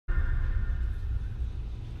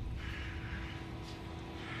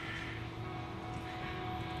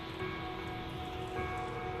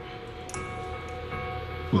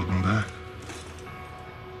Welcome back.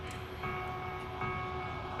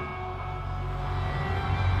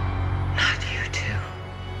 Not you too.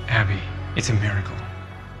 Abby, it's a miracle.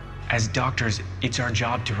 As doctors, it's our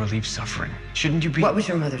job to relieve suffering. Shouldn't you be— What was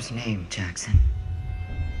your mother's name, Jackson?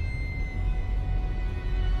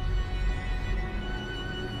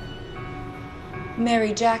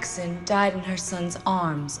 Mary Jackson died in her son's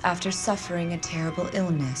arms after suffering a terrible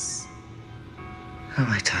illness. Who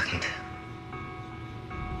am I talking to?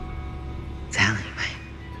 It's Alie, right?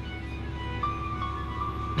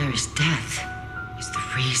 Mary's death is the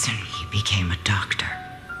reason he became a doctor.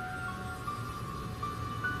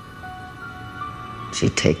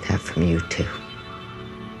 She'd take that from you, too.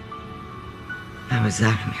 How is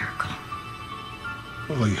that a miracle?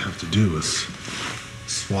 All you have to do is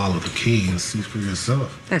swallow the key and see for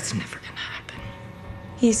yourself. That's never gonna happen.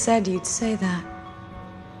 He said you'd say that.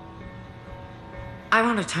 I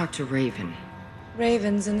want to talk to Raven.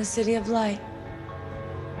 Raven's in the City of Light.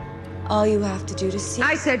 All you have to do to see—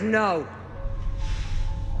 I said no!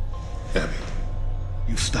 Abby,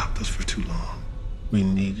 you've stopped us for too long. We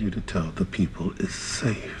need you to tell the people it's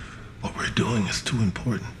safe. What we're doing is too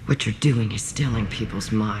important. What you're doing is stealing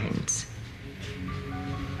people's minds.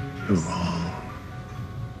 You're wrong.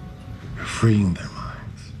 You're freeing their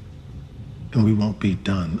minds. And we won't be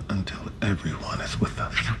done until everyone is with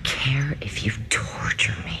us. I don't care if you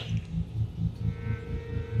torture me.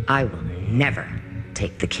 I will never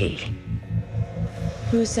take the key.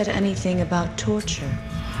 Who said anything about torture?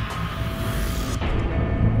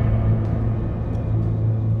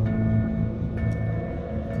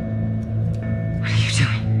 What are you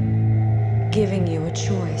doing? Giving you a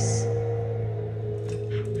choice.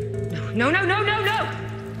 No, no, no, no, no!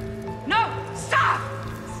 No! Stop!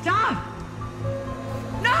 Stop!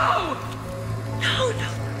 No! No, no!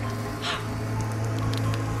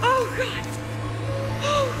 Oh, God!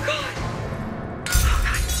 Oh, God! Oh,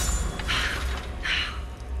 God!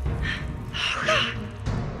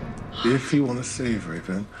 If you want to save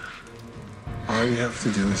Raven, all you have to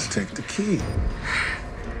do is take the key.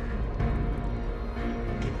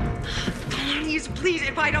 Please,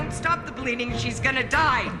 if I don't stop the bleeding, she's gonna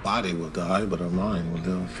die. Her body will die, but her mind will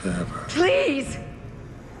live forever. Please!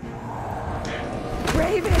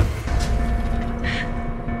 Raven!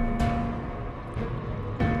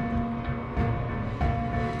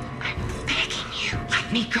 I'm begging you,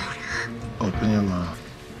 let me go to her. Open your mouth,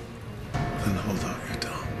 then hold out your